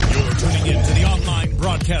online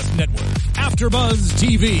broadcast network, AfterBuzz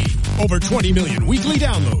TV. Over 20 million weekly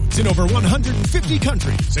downloads in over 150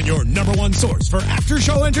 countries, and your number one source for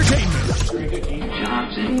after-show entertainment.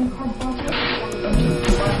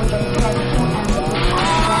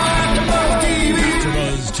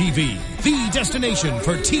 AfterBuzz TV, the destination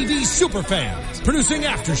for TV superfans, producing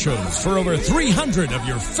after shows for over 300 of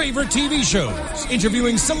your favorite TV shows,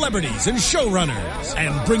 interviewing celebrities and showrunners,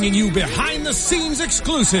 and bringing you behind-the-scenes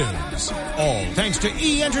exclusives. All thanks to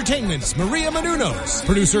E! Entertainment's Maria Menounos,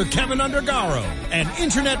 producer Kevin Undergaro, and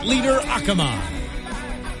internet leader Akamai.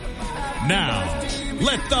 Now,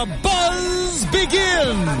 let the buzz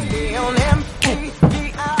begin!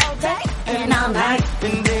 And all night,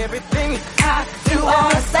 and everything I do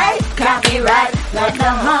wanna say, copyright like the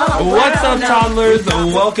whole world. What's up, toddlers?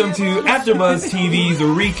 Welcome to AfterBuzz TV's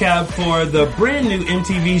recap for the brand new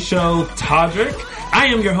MTV show, Todrick. I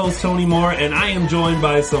am your host, Tony Moore, and I am joined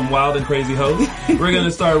by some wild and crazy hosts. We're going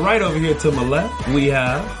to start right over here to my left. We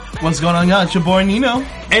have... What's going on, y'all? It's your boy, Nino.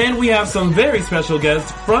 And we have some very special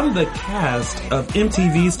guests from the cast of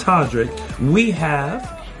MTV's Todrick. We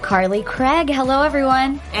have... Carly Craig. Hello,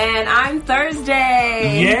 everyone. And I'm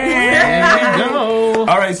Thursday. Yeah! There you go.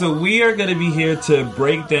 All right, so we are going to be here to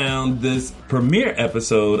break down this premiere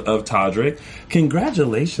episode of Todrick.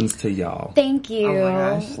 Congratulations to y'all. Thank you. Oh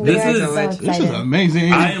my gosh. This is- so This is excited.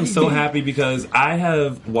 amazing. I am so happy because I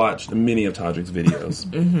have watched many of Todrick's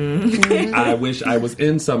videos. I wish I was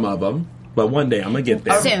in some of them, but one day I'm going to get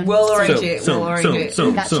there. Soon. We'll arrange it.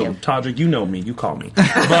 Soon. Got you. Todrick, you know me. You call me.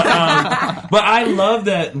 But I love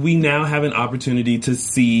that we now have an opportunity to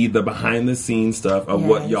see the behind-the-scenes stuff of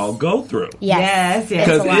what Yes. y'all go through. Yes. Because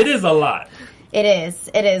It's a lot. it is a lot.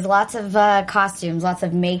 It is. Lots of costumes, lots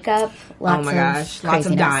of makeup, lots Oh my of gosh, lots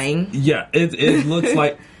of craziness. dying. Yeah, it looks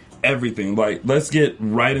like everything. Like, let's get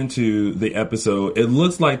right into the episode. It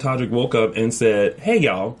looks like Todrick woke up and said, "Hey,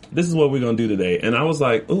 y'all, this is what we're going to do today." And I was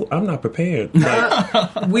like, "Oh, I'm not prepared."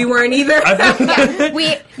 Like, We weren't either.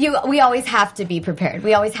 We always have to be prepared.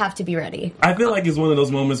 We always have to be ready. I feel like it's one of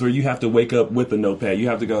those moments where you have to wake up with a notepad. You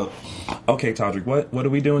have to go, "Okay, Todrick, what are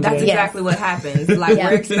we doing That's today?" exactly what happens. Like,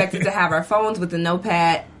 Yeah. we're expected to have our phones with the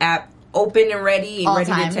notepad app open and ready and All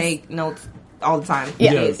ready times. to take notes all the time.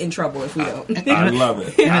 Yeah. We get in trouble if we don't. I love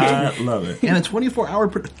it. I love it. And a 24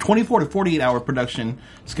 to 48 hour production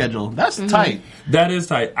schedule. That's tight. That is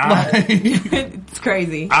tight. It's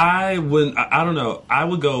crazy. I don't know. I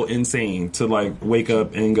would go insane to like wake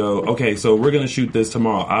up and go, "Okay, so we're gonna shoot this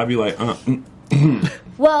tomorrow." I'd be like,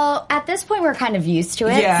 Well, at this point, we're kind of used to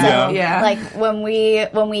it. Yeah. So, Yeah. like when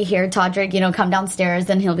we hear Todrick, come downstairs,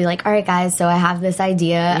 and he'll be like, "All right, guys, so I have this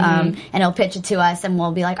idea," and he'll pitch it to us, and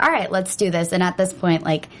we'll be like, "All right, let's do this." And at this point,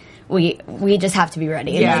 like we just have to be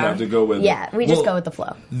ready. You Yeah. have to go with it. Yeah, we just Well, go with the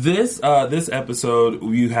flow. This episode,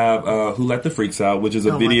 you have Who Let the Freaks Out, which is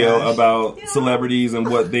a my video gosh. about celebrities and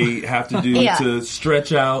what they have to do Yeah. to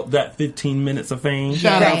stretch out that 15 minutes of fame.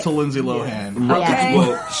 Shout Right. out to Lindsay Lohan. Yeah.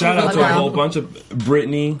 Well, shout out to a Girl. whole bunch of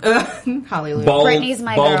Britney, Hallelujah. bald, Britney's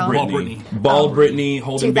my bald girl. Britney, bald Britney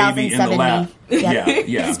holding baby in the 2070. lap. Yeah.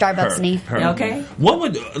 Yeah. Starbucks her, knee. her. Okay. What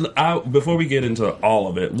would before we get into all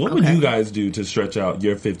of it? What would you guys do to stretch out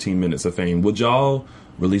your 15 minutes of fame? Would y'all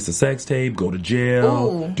release a sex tape, go to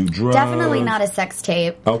jail, Ooh. do drugs? Definitely not a sex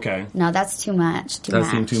tape. Okay. No, that's too much. That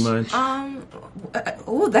seemed too much.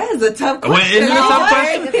 Oh, that is a tough question. Wait, isn't it a tough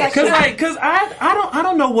question? It's Because I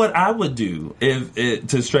don't know what I would do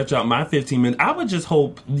to stretch out my 15 minutes. I would just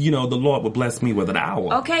hope the Lord would bless me with an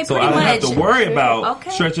hour. Okay, so pretty I don't have much. to worry about Okay.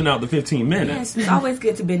 stretching out the 15 minutes. Yes, it's always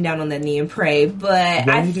good to bend down on that knee and pray. But Don't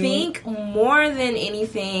I you do think more than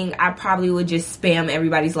anything, I probably would just spam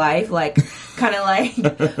everybody's life. Like, kind of like,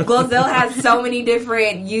 Glozell has so many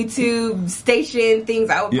different YouTube station things.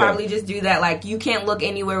 I would Yeah. probably just do that. Like, you can't look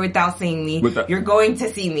anywhere without seeing me. Without- You're going to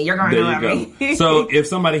see me. You're going to There love you me. go. So if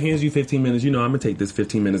somebody hands you 15 minutes, I'm going to take this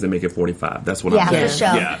 15 minutes and make it 45. That's what Yeah, I'm for doing. sure.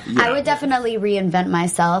 Yeah. I would definitely reinvent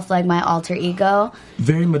myself, like my alter ego.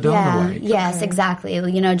 Very Yeah, Madonna-like. yes, exactly.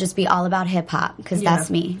 Just be all about hip hop because Yeah. that's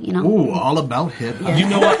me. Ooh, all about hip hop. You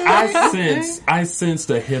know what? I sense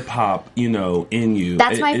the hip hop, in you.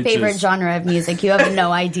 That's my It favorite just- genre of music. You have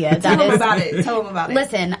no idea. Tell That them is. about it. Tell them about it.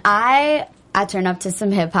 Listen, I turn up to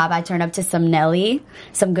some hip hop. I turn up to some Nelly,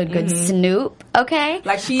 some good Snoop. Okay,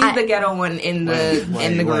 Like, she's the ghetto one in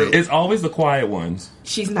the group. It's always the quiet ones.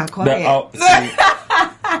 She's not The, quiet.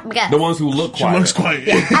 Yes. the ones who look She quiet. looks quiet.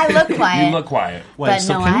 I look quiet. You look quiet. Wait, But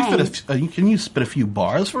so no, can I you spit a few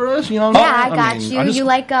bars for us? You know? Yeah, I got mean, you. You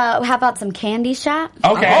like? How about some Candy Shop?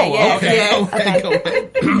 Okay. yeah, okay. yeah. Okay, go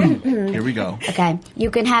ahead. Here Here we go. Okay,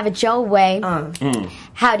 you can have it your way.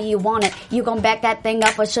 How do you want it? You gon' back that thing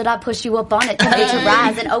up, or should I push you up on it to make you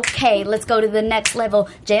rise? And okay, let's go to the next level.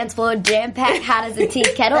 Jams floor jam packed, hot as a tea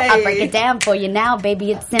kettle. I'll break it down for you now,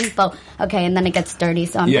 baby. It's info. Okay, and then it gets dirty,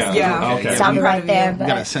 so I'm just Okay. stop it right there. You But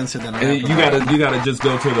gotta sense it. And you gotta just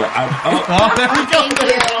go to the. thank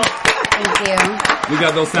you. We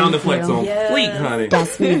got those sound Thank effects you. on fleek, honey.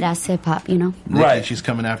 That's me. That's hip hop. You know. Nikki, Right. she's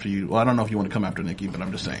coming after you. Well, I don't know if you want to come after Nikki, but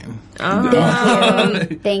I'm just saying.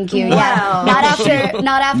 Thank you. Wow. Yeah. Not after.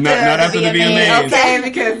 Not after the VMAs. Okay,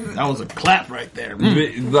 because That was a clap right there.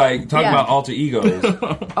 Like, talk Yeah. about alter egos.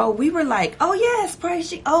 we were like, oh yes,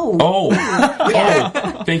 Pricey.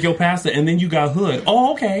 Think you'll pass it, and then you got Hood.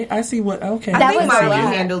 Oh, okay, I see what. Okay, I That think was Miley a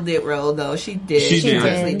lot. handled it well though. She did. she did.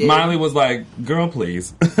 honestly did. Miley was like, "Girl,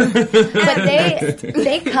 please." But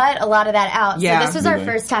they cut a lot of that out. Yeah. So this was our Did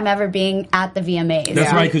they? first time ever being at the VMAs.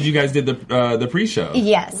 That's right, because you guys did the pre-show.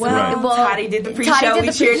 Yes. Well, Right. Toddy did the Toddy pre-show. did We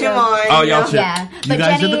the cheered him pre-show. on. Oh, you y'all know? cheered. Yeah. You But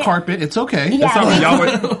guys Jenny, did the carpet. It's okay. Yeah.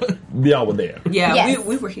 Y'all were there. Yeah, Yes.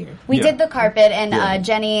 we were here. We Yeah. did the carpet, and Yeah.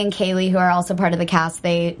 Jenny and Kaylee, who are also part of the cast,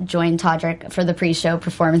 they joined Todrick for the pre-show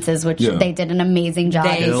performances, which Yeah. they did an amazing job.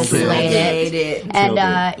 They just did. slayed it. did. And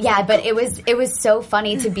Killed yeah, but it was so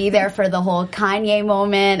funny to be there for the whole Kanye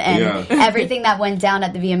moment and Yeah. everything that went down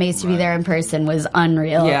at the VMAs. To be there in person was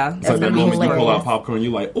unreal. Yeah. It It's like was that moment you pull hilarious. out popcorn,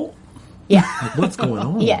 you're like, "Oh, Yeah, what's going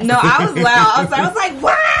on?" yes. No, I was loud. I was like,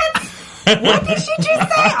 what? What did she just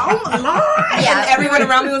say? Oh my Lord. Yeah. And everyone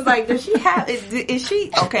around me was like, does she have, is she?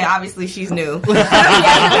 Okay, obviously she's new. So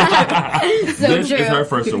This true. is her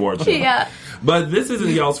first award show. Yeah. But this isn't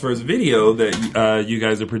y'all's first video that you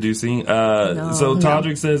guys are producing. So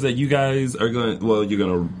Todrick says that you guys are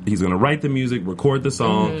he's gonna write the music, record the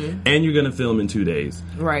song, and you're gonna film in 2 days.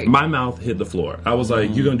 Right. My mouth hit the floor. I was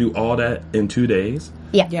like, you're gonna do all that in 2 days?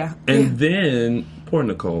 Yeah. Yeah. And then, poor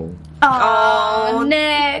Nicole. Oh,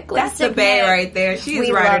 Nick. That's the lipstick bae Nick. right there. She is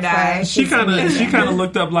We ride or love die. her. She kind of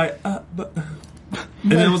looked up like, but,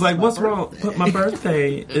 and it was like, what's wrong? But my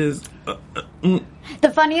birthday is. The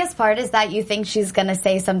funniest part is that you think she's going to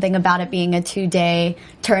say something about it being a 2-day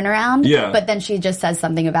turnaround, Yeah. but then she just says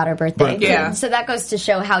something about her birthday. Birthday. Yeah. So that goes to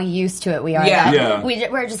show how used to it we are. Yeah. that Yeah.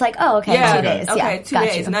 We're just like, oh, okay, Yeah. 2 days. Okay, yeah, 2 got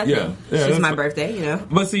days, you. nothing. Yeah. Yeah, It's just that's my fi- birthday, you know.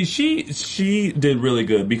 But see, she did really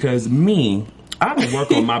good because me, I don't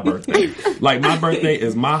work on my birthday. Like, my birthday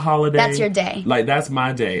is my holiday. That's your day. Like, that's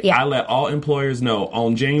my day. Yeah. I let all employers know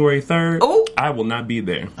on January 3rd, Oh. I will not be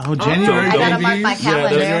there. Oh, January. I gotta Don't mark my Yeah,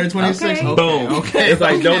 calendar. January 26th. Okay. Boom. Okay. It's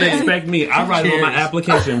like, don't expect me. I write it on my Cheers.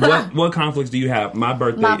 application. What conflicts do you have? My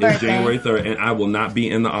birthday My is birthday. January 3rd, and I will not be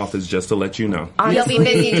in the office, just to let you know. You'll be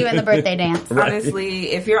busy doing the birthday dance. Right.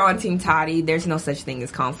 Honestly, if you're on Team Toddy, there's no such thing as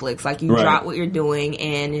conflicts. Like, you Right. drop what you're doing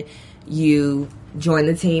and you join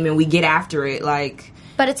the team and we get after it. Like,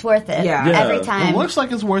 But it's worth it. Yeah. Yeah. Every It time. looks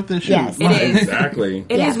like it's worth this. Yes. It is. Exactly.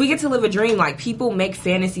 It is. Yeah. We get to live a dream. Like, people make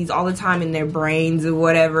fantasies all the time in their brains or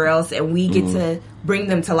whatever else, and we get to bring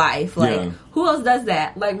them to life. Like, Yeah. who else does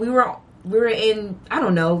that? Like, we were in, I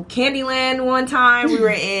don't know, Candyland one time. We were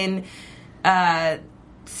in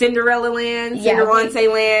Cinderella Land, Yeah, Cinderante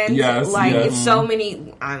Land. Yes, like, yes. it's so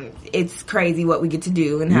many. It's crazy what we get to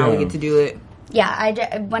do and how we Yeah. get to do it.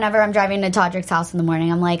 Yeah, whenever I'm driving to Todrick's house in the morning,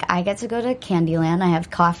 I'm like, I get to go to Candyland. I have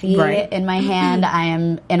coffee Right. in my hand. I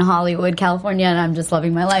am in Hollywood, California, and I'm just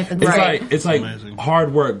loving my life. It's It's Right. like Amazing.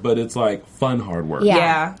 hard work, but it's like fun hard work. Yeah.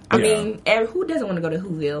 Yeah. I Yeah. mean, who doesn't want to go to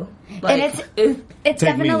Whoville? And it's Take me.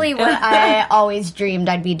 definitely what I always dreamed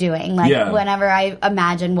I'd be doing. Like, Yeah. whenever I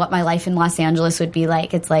imagine what my life in Los Angeles would be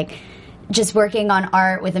like, it's like just working on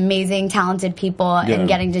art with amazing, talented people Yeah. and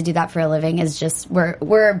getting to do that for a living is just,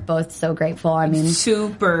 we're both so grateful. I mean,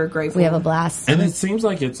 super grateful. we have a blast. And it seems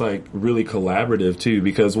like it's like really collaborative too,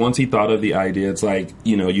 because once he thought of the idea, it's like,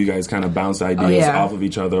 you know, you guys kind of bounced ideas yeah. off of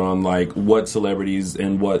each other on like what celebrities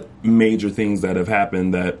and what major things that have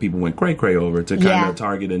happened that people went cray over to kind Yeah. of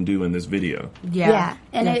target and do in this video. Yeah,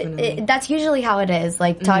 and definitely. that's usually how it is.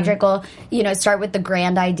 Like, Todrick will, start with the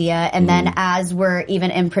grand idea, and then as we're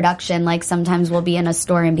even in production, like, sometimes we'll be in a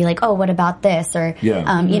store and be like, oh, what about this? Or,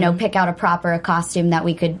 Yeah. pick out a proper costume that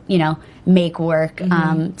we could, make work.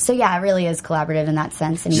 So yeah, it really is collaborative in that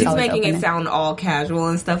sense. And he's She's always making open it sound all casual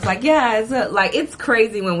and stuff. Like, yeah, it's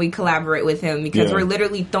crazy when we collaborate with him because Yeah. we're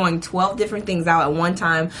literally throwing 12 different things out at one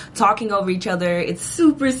time, talking over each other. It's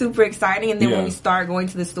super, super exciting. And then Yeah. when we start going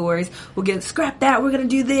to the stores, we'll get, scrap that, we're going to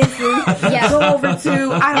do this. And Yeah. go over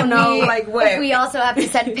to, I don't know, like what? We also have to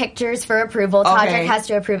send pictures for approval. Okay. Todrick has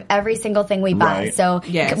to approve every single thing we buy. Right. So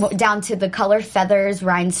Yes. down to the color, feathers,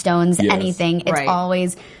 rhinestones, Yes. anything. It's Right.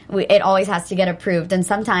 it always has to get approved. And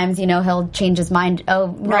sometimes, he'll change his mind. Oh,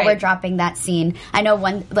 no, Right. we're dropping that scene. I know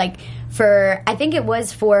I think it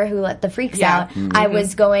was for Who Let the Freaks Out. I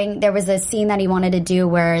was there was a scene that he wanted to do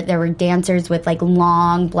where there were dancers with like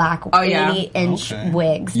long black 80-inch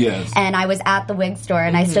wigs. Yes. And I was at the wig store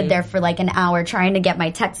and I stood there for like an hour trying to get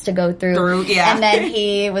my text to go through. And then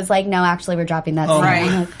he was like, no, actually we're dropping that scene.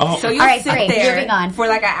 Right. Like, So you sit there for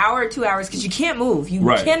like an hour or 2 hours because you can't move. You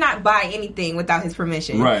cannot buy anything without his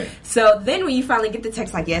permission. Right. So then when you finally get the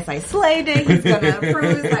text like, yes, I slayed it, he's going to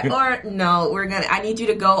approve. It's like, or no, I need you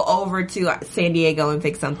to go over to San Diego and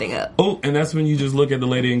pick something up. Oh, and that's when you just look at the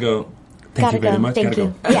lady and go, thank you very much. Thank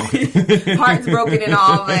you. Go. Yeah. Heart's broken and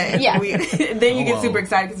all, but then you get super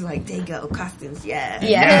excited because it's like, there you go, costumes,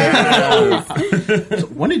 So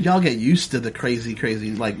when did y'all get used to the crazy,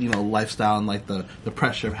 like, you know, lifestyle and like the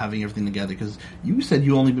pressure of having everything together? Because you said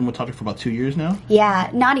you only been with Todrick for about 2 years now. Yeah,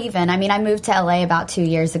 not even. I mean, I moved to LA about 2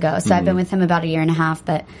 years ago, so I've been with him about 1.5 years.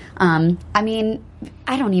 But I mean,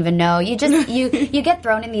 I don't even know. You just you get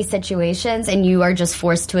thrown in these situations and you are just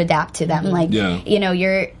forced to adapt to them. Like, you know,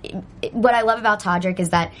 what I love about Todrick is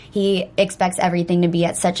that he expects everything to be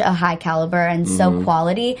at such a high caliber and so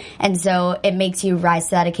quality, and so it makes you rise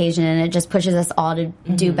to that occasion, and it just pushes us all to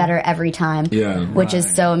do better every time. Which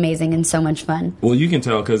is so amazing and so much fun. Well, you can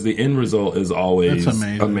tell because the end result is always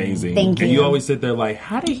amazing. Thank you. And you always sit there like,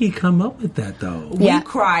 how did he come up with that though? We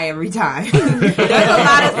cry every time. There's a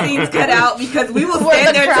lot of scenes cut out because we will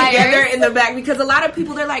stand there together in the back because a lot of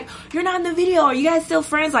people, they're like, you're not in the video, are you guys still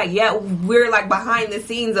friends? Like, yeah, we're like behind the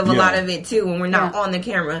scenes of a lot of it too when we're not on the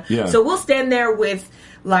camera. So we'll stand there with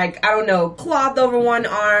like, I don't know, cloth over one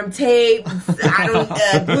arm, tape,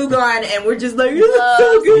 glue gun, and we're just like, you look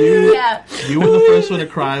so good. You were the first one to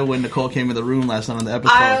cry when Nicole came in the room last night on the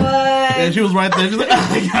episode. I was. And she was right there. She was like, oh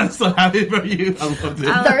my God, I'm so happy for you. I loved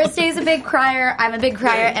it. Thursday's a big crier, I'm a big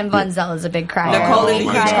crier, and Vonzell is a big crier. Nicole is a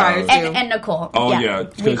huge crier too. And Nicole. Oh yeah,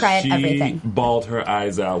 we cry at she everything. Bawled her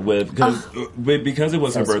eyes out because it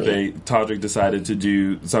was her birthday. Sweet. Todrick decided to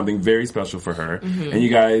do something very special for her, and you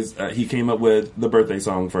guys, he came up with the birthday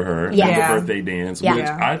song for her, the birthday dance, which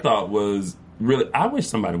I thought was really. I wish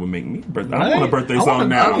somebody would make me a birthday. I want a birthday song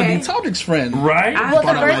now. I want to be Todrick's friend, right? Well,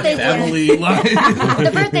 the birthday family,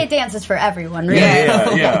 the birthday dance is for everyone, really.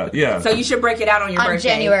 Yeah. So you should break it out on your birthday,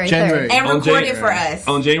 January 3rd, and record it for us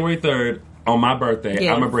on January 3rd. On my birthday,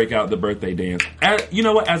 I'm gonna break out the birthday dance. You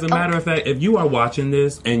know what? As a matter of fact, if you are watching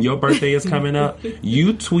this and your birthday is coming up,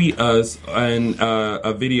 you tweet us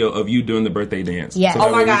a video of you doing the birthday dance. Yes. So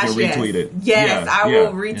oh my gosh, we can retweet it. Yes, I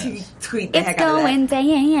will retweet the heck out of that. It's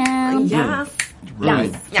going down. Yes.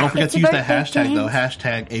 Right. Don't forget It's to your use that birthday hashtag though. dance.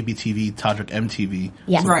 Hashtag ABTV Todrick MTV.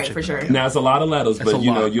 Yes. Right, for sure. Now it's a lot of letters, That's but a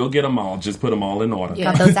you know lot. you'll get them all. Just put them all in order.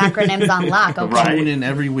 Got those acronyms on lock. Okay. Tune in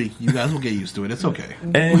every week. You guys will get used to it. It's okay.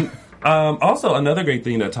 And also, another great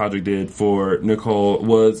thing that Todrick did for Nicole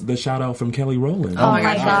was the shout out from Kelly Rowland. Oh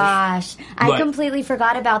my gosh. I completely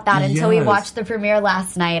forgot about that until we Yes. watched the premiere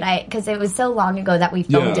last night. Because it was so long ago that we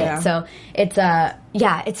filmed it. So it's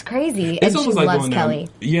it's crazy. It's and she almost like loves going Kelly.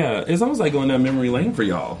 down. It's almost like going down memory lane for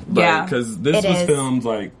y'all. Because this was filmed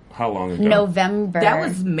like how long ago? November. That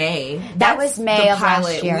was May. That was May the of pilot.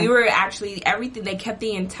 last year. We were actually everything. They kept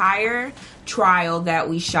the entire trial that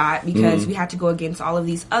we shot because we had to go against all of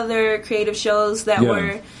these other creative shows that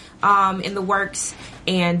were in the works.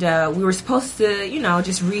 And we were supposed to,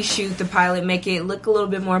 just reshoot the pilot, make it look a little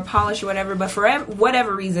bit more polished or whatever. But for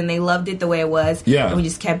whatever reason, they loved it the way it was. Yeah. And we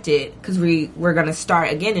just kept it because we're going to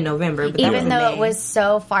start again in November. But even though it was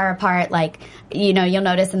so far apart, like, you'll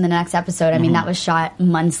notice in the next episode, I mean, that was shot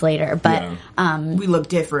months later. But we look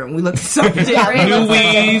different. We look so different. New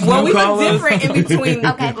weaves, well, new we colors. look different in between.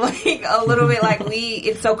 Okay. Like a little bit like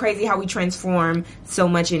it's so crazy how we transform so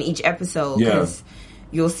much in each episode. Because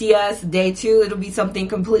you'll see us day 2, it'll be something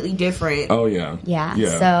completely different. Oh, yeah. Yeah.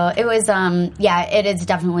 So it was, it is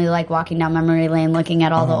definitely like walking down memory lane, looking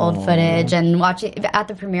at all the old footage and watching at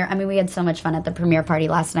the premiere. I mean, we had so much fun at the premiere party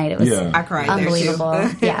last night. It was I cried unbelievable. there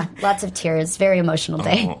too. Yeah. Lots of tears. Very emotional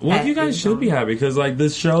day. Well, you guys should be happy because like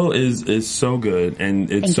this show is so good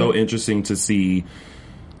and it's so interesting to see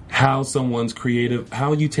how someone's creative,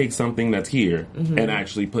 how you take something that's here and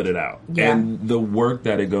actually put it out, and the work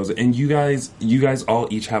that it goes. And you guys all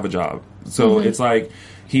each have a job, so it's like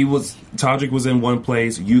Todrick was in one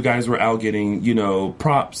place, you guys were out getting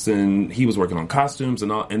props, and he was working on costumes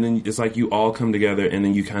and all, and then it's like you all come together, and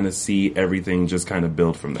then you kind of see everything just kind of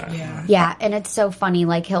build from that. Yeah, and it's so funny.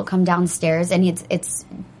 Like he'll come downstairs and it's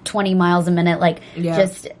 20 miles a minute, like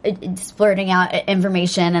just blurting out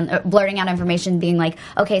information, being like,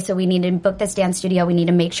 okay, so we need to book this dance studio. We need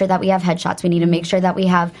to make sure that we have headshots. We need to make sure that we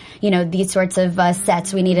have, these sorts of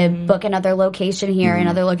sets. We need to book another location here,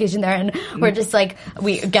 another location there. And and we're just like,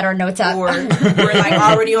 we get our notes out. Or we're like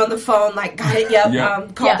already on the phone, like, got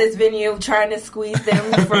it, call this venue, trying to squeeze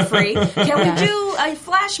them for free. Can we do a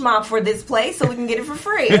flash mob for this place so we can get it for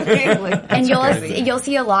free? Okay? And you'll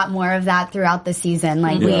see a lot more of that throughout the season.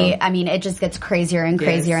 Like it just gets crazier and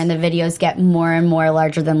crazier, and the videos get more and more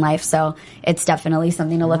larger than life. So it's definitely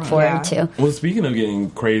something to look forward to. Well, speaking of getting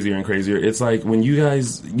crazier and crazier, it's like when you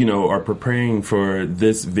guys, are preparing for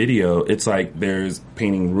this video, it's like there's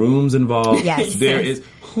painting rooms involved. Yes. There is.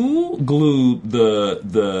 Who glued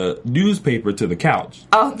the newspaper to the couch?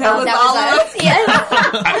 Oh, that was all of us.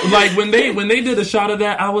 Yes. Like when they did a shot of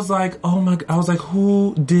that, I was like, oh my! I was like,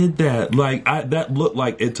 who did that? Like that looked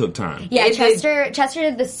like it took time. Yeah, Chester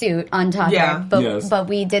did the suit on top. Yeah. But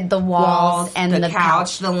we did the walls and the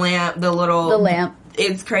couch, the lamp, the lamp.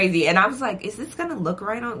 It's crazy, and I was like, "Is this gonna look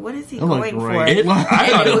right on? What is he going for?" I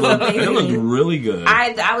thought it looked really good.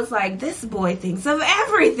 I was like, "This boy thinks of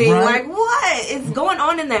everything. Right? Like, what is going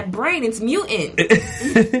on in that brain? It's mutant."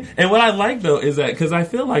 And what I like though is that because I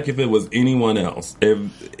feel like if it was anyone else,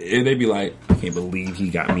 if they'd be like, "I can't believe he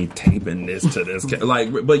got me taping this to this," like,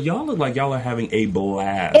 but y'all look like y'all are having a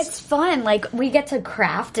blast. It's fun. Like we get to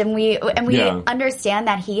craft, and we understand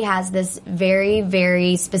that he has this very,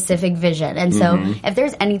 very specific vision, and so. If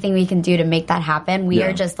there's anything we can do to make that happen, we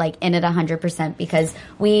are just like in it 100% because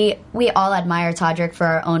we all admire Todrick for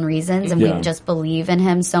our own reasons, and we just believe in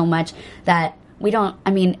him so much that we don't,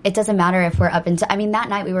 it doesn't matter if we're up until, that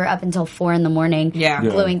night we were up until 4 a.m.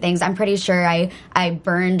 gluing things. I'm pretty sure I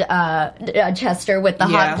burned Chester with the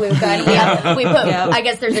hot glue gun. We put, I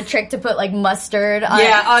guess there's a trick to put like mustard on it.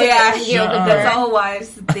 That's all wives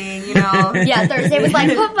thing, Yeah, Thursday was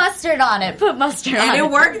like, put mustard on it. And it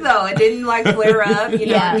worked though. It didn't like flare up, it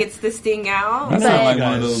gets the sting out. That's not like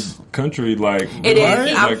one of those country like. It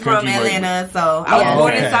is. I'm from Atlanta, so I was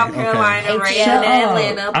born in South Carolina, raised in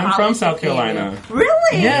Atlanta. I'm from South Carolina.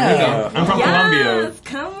 Really? Yeah. I'm from Columbia.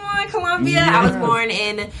 Come on, Columbia. I was born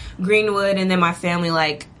in Greenwood, and then my family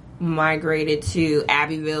migrated to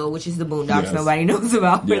Abbeville, which is the Boondocks. Yes. Nobody knows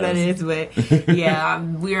about where that is, but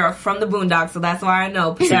we are from the Boondocks, so that's why I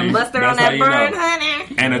know. Put that mustard on that burn,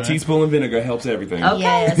 honey. And a teaspoon of vinegar helps everything. Okay.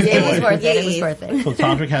 Yes, it was worth it. It was worth it. So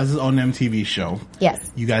Todrick has his own MTV show. Yes.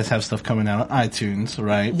 You guys have stuff coming out on iTunes,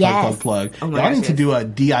 right? Yes. Plug. Oh Y'all need to do a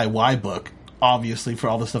DIY book. Obviously, for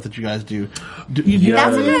all the stuff that you guys do.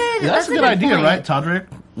 That's a good idea, right, Todrick?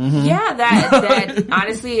 Mm-hmm. Yeah, that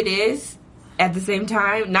honestly it is. At the same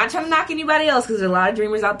time, not trying to knock anybody else because there's a lot of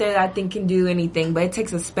dreamers out there that I think can do anything, but it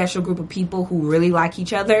takes a special group of people who really like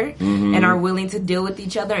each other and are willing to deal with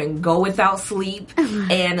each other and go without sleep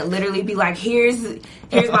and literally be like, here's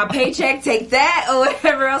my paycheck, take that, or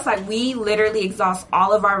whatever else. Like, we literally exhaust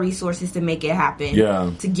all of our resources to make it happen.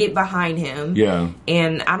 Yeah. To get behind him. Yeah.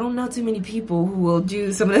 And I don't know too many people who will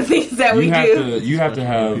do some of the things that we do. You have to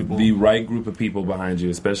have the right group of people behind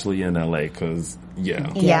you, especially in LA, because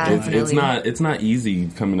it's not easy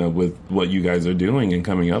coming up with what you guys are doing and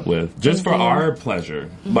coming up with just for our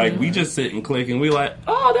pleasure. Like, we just sit and click and we like,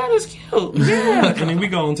 oh, that is cute. Yeah. And then we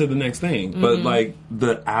go on to the next thing. But like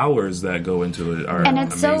the hours that go into it are amazing.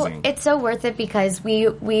 It's so worth it because we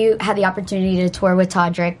had the opportunity to tour with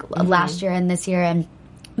Todrick last year and this year, and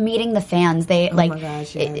meeting the fans, my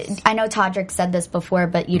gosh, yes. I know Todrick said this before,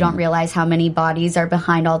 but you don't realize how many bodies are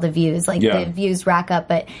behind all the views. Like, the views rack up,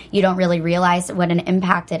 but you don't really realize what an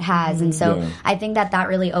impact it has. And so I think that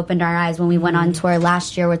really opened our eyes when we went on tour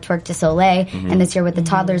last year with Twerk du Soleil and this year with the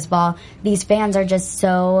Toddlers Ball. These fans are just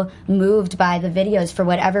so moved by the videos for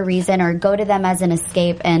whatever reason, or go to them as an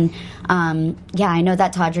escape. And I know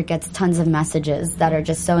that Todrick gets tons of messages that are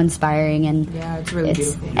just so inspiring, and it's really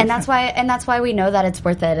beautiful. And that's why we know that it's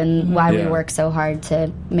worth it, and why we work so hard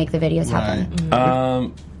to make the videos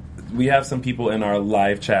happen. We have some people in our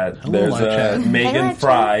live chat. Hello, There's Megan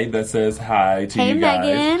Fry that says hi to you guys.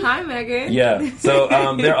 Megan. Hi, Megan. Yeah. So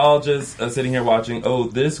they're all just sitting here watching. Oh,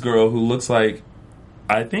 this girl who looks like,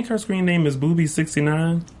 I think her screen name is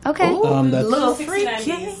Booby69. Okay. That's little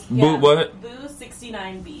 69 Boo what? Boo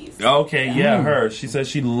 69Bs. Okay, her. She says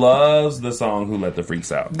she loves the song "Who Let the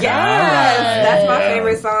Freaks Out." Yes, that's my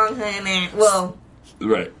favorite song, honey. Well,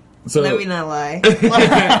 right. So let me not lie.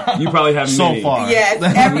 You probably have so many. far. Yes,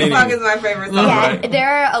 every song is my favorite song. Yeah, Right. there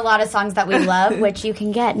are a lot of songs that we love, which you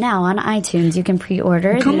can get now on iTunes. You can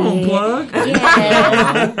pre-order. Come on, plug.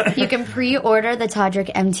 Yes. You can pre-order the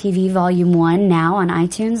Todrick MTV Volume 1 now on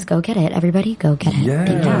iTunes. Go get it. Everybody, go get it.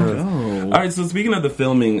 Yeah. All right, so speaking of the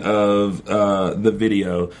filming of the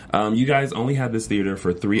video, you guys only had this theater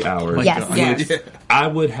for 3 hours. Yes. Which I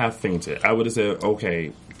would have fainted. I would have said,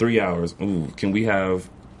 okay, 3 hours. Ooh, can we have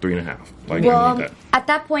 3.5. Like, Well, I need that. at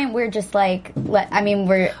that point, we're just like,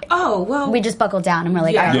 we just buckled down and we're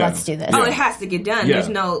like, all right, let's do this. Oh, it has to get done. Yeah.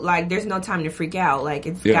 There's no time to freak out. Like,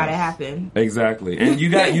 it's gotta happen. Exactly. And you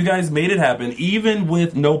guys made it happen, even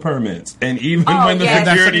with no permits. And even when the yes.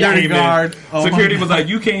 security Security came guard. in, security was like,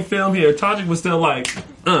 you can't film here. Todrick was still like,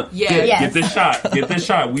 get this shot. Get this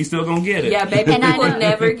shot. We still gonna get it. Yeah, baby, people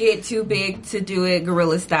never get too big to do it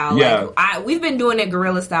guerrilla style. Yeah. Like, we've been doing it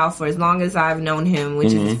guerrilla style for as long as I've known him,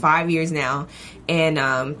 which is 5 years now. And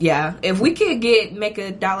if we could make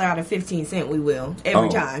 $1 out of 15 cents, we will every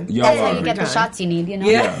time. That's how you get the shots you need. You know,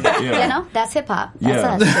 Yeah. You know, that's hip hop.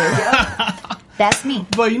 That's us. That's me.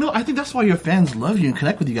 But I think that's why your fans love you and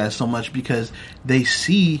connect with you guys so much, because they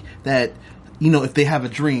see that if they have a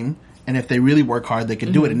dream. And if they really work hard, they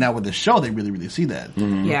can do it. And now with the show, they really, really see that.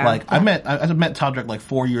 Yeah. Like, I met Todrick like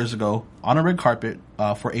 4 years ago on a red carpet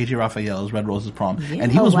for AJ Raphael's Red Roses prom. Yeah.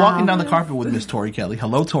 And he was walking down the carpet with Miss Tori Kelly.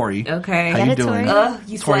 Hello, Tori. Okay. How you doing?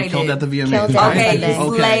 You Tori slayed killed it. at the VMAs. Okay,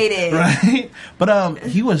 you slayed it. Right? But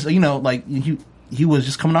he was, he was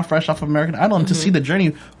just coming off fresh off of American Idol, and to see the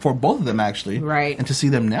journey for both of them, actually, right, and to see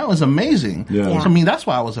them now is amazing. So, I mean, that's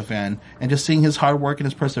why I was a fan, and just seeing his hard work and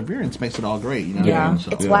his perseverance makes it all great. You know what I mean?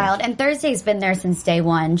 So, it's wild. And Thursday's been there since day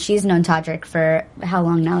one. She's known Todrick for how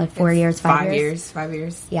long now? Like 4 years, 5 years? 5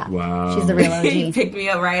 years. Yeah. Wow. She's the real OG. He picked me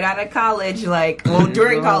up right out of college.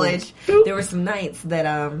 During college, there were some nights that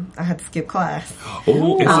I had to skip class.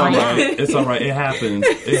 Oh, it's all right. It's all right. It happens.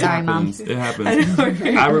 Sorry, Mom. It happens.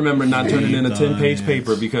 I remember not turning in a 10-page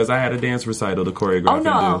paper because I had a dance recital to choreograph. Oh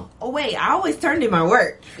no! Oh wait, I always turned in my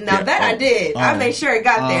work. Now I did. I made sure it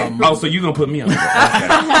got there. So you gonna put me on?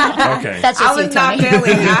 Okay. That's just I was not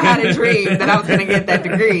failing. I had a dream that I was gonna get that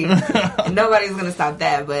degree. Nobody's gonna stop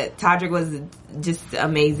that. But Todrick was just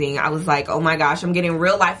amazing. I was like, oh my gosh, I'm getting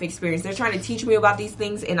real life experience. They're trying to teach me about these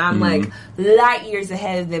things, and I'm like light years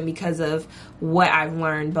ahead of them because of what I've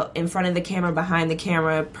learned. But in front of the camera, behind the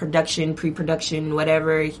camera, production, pre-production,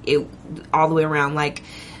 whatever, all the way around. Like,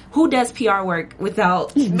 who does PR work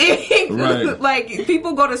without being like,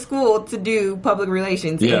 people go to school to do public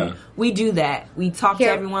relations, and we do that. We talk to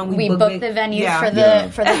everyone. We book the venues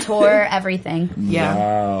for the tour, everything. Yeah.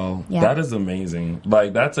 Wow. Yeah. That is amazing.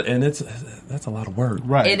 Like, that's a lot of work.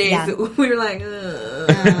 Right. It is. Yeah. We're like,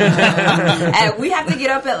 and we have to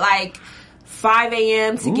get up at like 5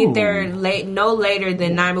 a.m. to get there no later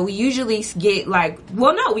than 9, but we usually get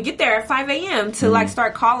we get there at 5 a.m. to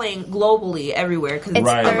start calling globally everywhere. Cause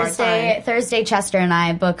it's Thursday, Chester and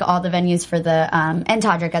I book all the venues for the, and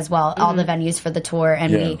Todrick as well, all the venues for the tour,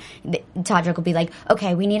 and Todrick will be like,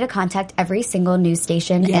 okay, we need to contact every single news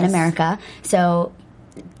station in America, so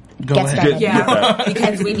get started. Yeah,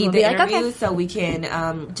 because we need the like, interviews so we can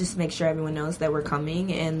just make sure everyone knows that we're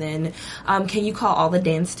coming. And then can you call all the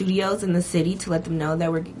dance studios in the city to let them know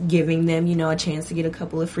that we're giving them, a chance to get a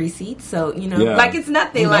couple of free seats? So, like it's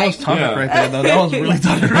nothing. That was Todrick right there, though. That was really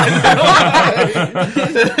Todrick right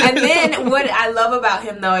there. And then what I love about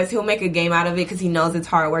him, though, is he'll make a game out of it because he knows it's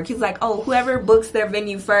hard work. He's like, oh, whoever books their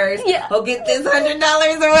venue first will get this $100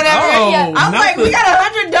 or whatever. I'm like, we got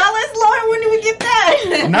 $100, Lord, when do we get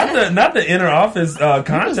that? Not the inner office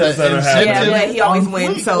contest that are happening. Yeah, but he always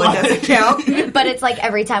wins, so it doesn't count. But it's like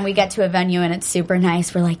every time we get to a venue and it's super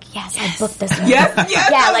nice, we're like, yes. I booked this one. Yes.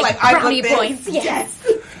 Yeah, like brownie points. Yes.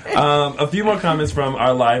 A few more comments from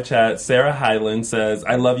our live chat. Sarah Hyland says,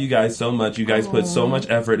 I love you guys so much. You guys put so much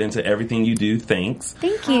effort into everything you do. Thanks.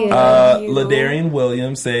 Thank you. Ladarian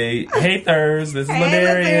Williams say, hey Thurs, this is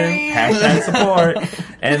Ladarian. Hashtag support.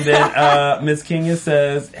 And then Miss Kenya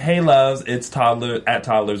says, hey loves, it's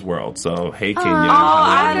Toddler's World. So hey Kenya. Oh,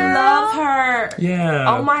 I love her.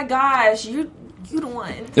 Yeah. Oh my gosh, you the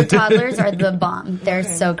one. The toddlers are the bomb. They're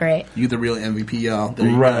so great. You the real MVP, y'all. There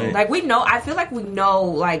you right. go. Like I feel like we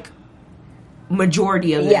know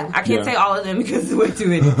majority of them. Yeah. I can't say all of them because it's way too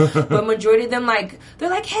many. But majority of them, they're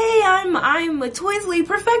like, hey, I'm a Twizzly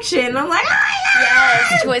perfection. I'm like,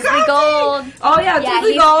 yes, Twizzly Gold. Oh yeah,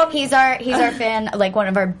 Twizzly Gold. He's our fan, like one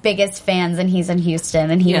of our biggest fans, and he's in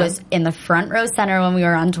Houston, and he was in the front row center when we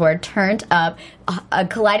were on tour, turned up, a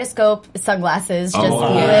kaleidoscope, sunglasses, just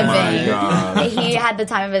living. He had the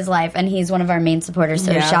time of his life, and he's one of our main supporters.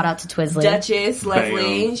 So shout out to Twizzly. Duchess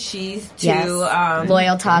Leslie, she's too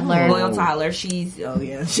loyal toddler. Loyal toddler. She's the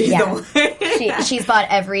one. She's bought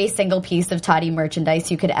every single piece of Toddy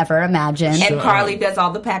merchandise you could ever imagine. And Carly does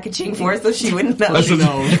all the packaging for us, so she wouldn't know. She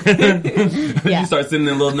knows. You start sending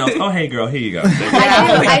in little notes. Oh, hey girl, here you go.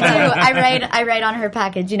 I do. I write on her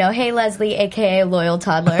package. Hey Leslie, aka loyal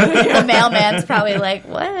toddler. The mailman's probably probably like,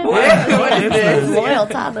 what? What is this? Loyal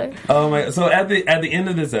toddler. Oh my! So at the end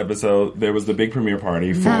of this episode, there was the big premiere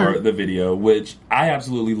party for the video, which I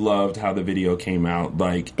absolutely loved how the video came out.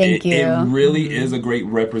 Like, Thank you. It really is a great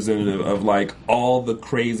representative of like all the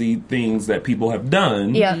crazy things that people have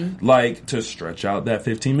done. Yeah. Like to stretch out that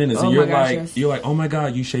 15 minutes, and you're like, oh my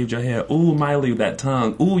god, you shaved your hair. Ooh, Miley, that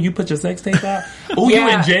tongue. Ooh, you put your sex tape out. Ooh, you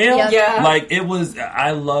in jail. Yep. Yeah. Like it was.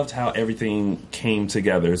 I loved how everything came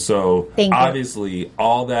together. So Thank you. obviously,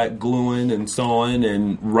 all that gluing and sewing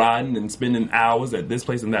and riding and spending hours at this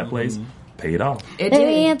place and that place paid off. It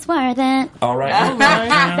Baby, did. it's worth it. All right.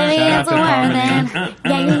 Baby, it's worth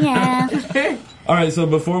it. Yeah. All right, so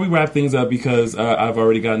before we wrap things up, because I've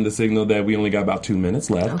already gotten the signal that we only got about 2 minutes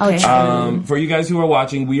left. Okay. For you guys who are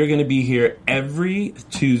watching, we are going to be here every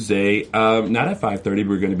Tuesday, not at 5:30,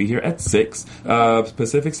 we're going to be here at 6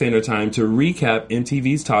 Pacific Standard Time to recap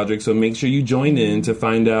MTV's Todrick. So make sure you join in to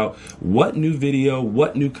find out what new video,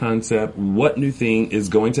 what new concept, what new thing is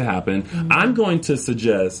going to happen. I'm going to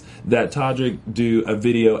suggest that Todrick do a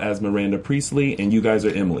video as Miranda Priestley, and you guys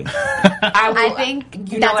are Emily. I think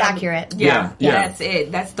that's accurate. Yeah. Yeah. That's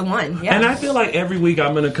it. That's the one. Yeah. And I feel like every week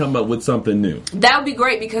I'm going to come up with something new. That would be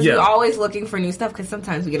great because Yeah. we're always looking for new stuff because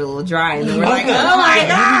sometimes we get a little dry and then we're like, oh my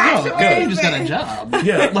gosh. You just got a job.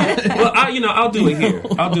 Yeah. Well, I'll do it here.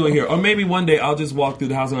 I'll do it here. Or maybe one day I'll just walk through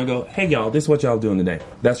the house and I go, hey, y'all, this is what y'all doing today.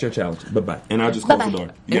 That's your challenge. Bye-bye. And I'll just close the door.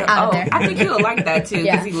 Yeah. Out of Oh, there. I think he'll like that too because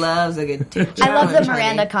Yeah. he loves a good I love the challenge,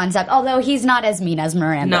 Miranda honey. concept, although he's not as mean as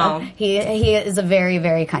Miranda. No. He is a very,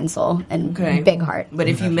 very kind soul and Okay. big heart. But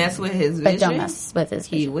if you mess with his But vision, don't mess with his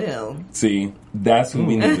he vision. will. See, that's who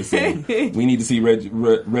we need to see. We need to see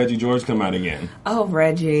Reggie George come out again. Oh,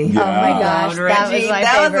 Reggie. Yeah. Oh my gosh, Reggie. that was my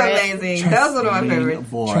that favorite. was amazing. That was one of my favorites.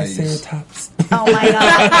 Boys. Triceratops. Oh my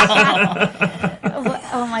god.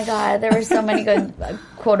 Oh my god, there were so many good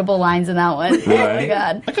quotable lines in that one. Oh my Right.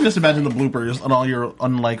 god. I can just imagine the bloopers on all your,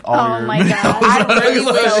 unlike all Oh your. my god. I really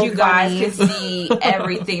So wish you guys funny. could see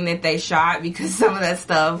everything that they shot because some of that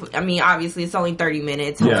stuff, I mean, obviously it's only 30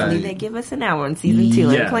 minutes. Yeah. Hopefully they give us an hour in season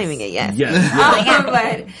 2. Yes. I'm claiming it, yes. Yes.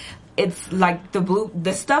 But it's like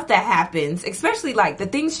the stuff that happens, especially like the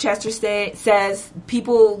things Chester says,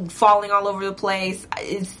 people falling all over the place,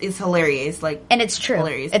 is hilarious. Like, And it's true.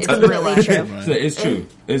 Hilarious. It's It's completely real true. life. So it's true.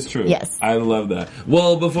 It's true. Yes. I love that.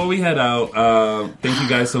 Well, before we head out, thank you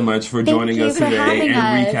guys so much for joining you us for today having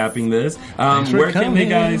and us. recapping this. for Where can they coming.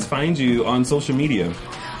 guys find you on social media?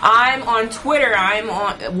 I'm on Twitter. I'm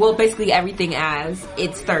on, well, basically everything as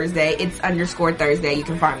It's Thursday. It's _Thursday. You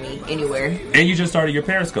can find me anywhere. And you just started your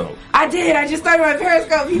Periscope. I did. I just started my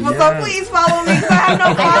Periscope, people. So Yes. please follow me. So I have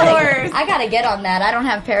no followers. I gotta get on that. I don't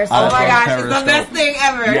have Periscope. Oh my love gosh, it's Periscope. the best thing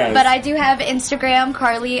ever. Yes. But I do have Instagram,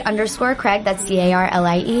 Carly_Craig. That's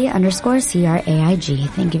CARLIE_CRAIG.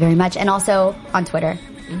 Thank you very much. And also on Twitter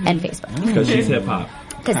and Facebook. Because she's hip hop.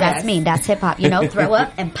 Because that's me. That's hip hop. You know, throw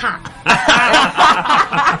up and pop.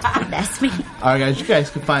 That's me. All right, guys. You guys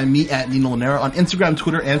can find me at Nino Lanera on Instagram,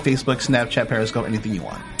 Twitter, and Facebook, Snapchat, Periscope, anything you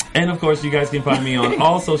want. And of course, you guys can find me on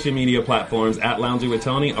all social media platforms at Lounging with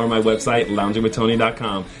Tony or my website,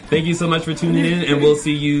 loungingwithtony.com. Thank you so much for tuning in, and we'll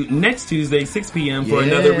see you next Tuesday, 6 p.m. for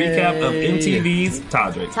another recap of MTV's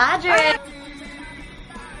Todrick. Todrick.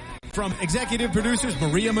 From executive producers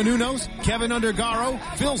Maria Menounos, Kevin Undergaro,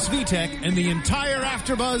 Phil Svitek, and the entire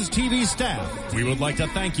AfterBuzz TV staff, we would like to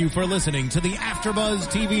thank you for listening to the AfterBuzz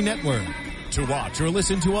TV network. To watch or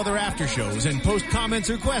listen to other after shows and post comments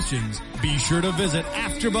or questions, be sure to visit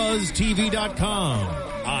AfterBuzzTV.com.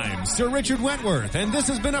 I'm Sir Richard Wentworth, and this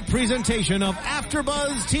has been a presentation of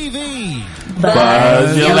AfterBuzz TV.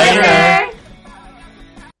 Buzz you later.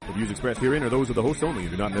 The views expressed herein are those of the hosts only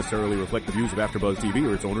and do not necessarily reflect the views of AfterBuzz TV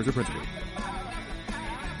or its owners or principals.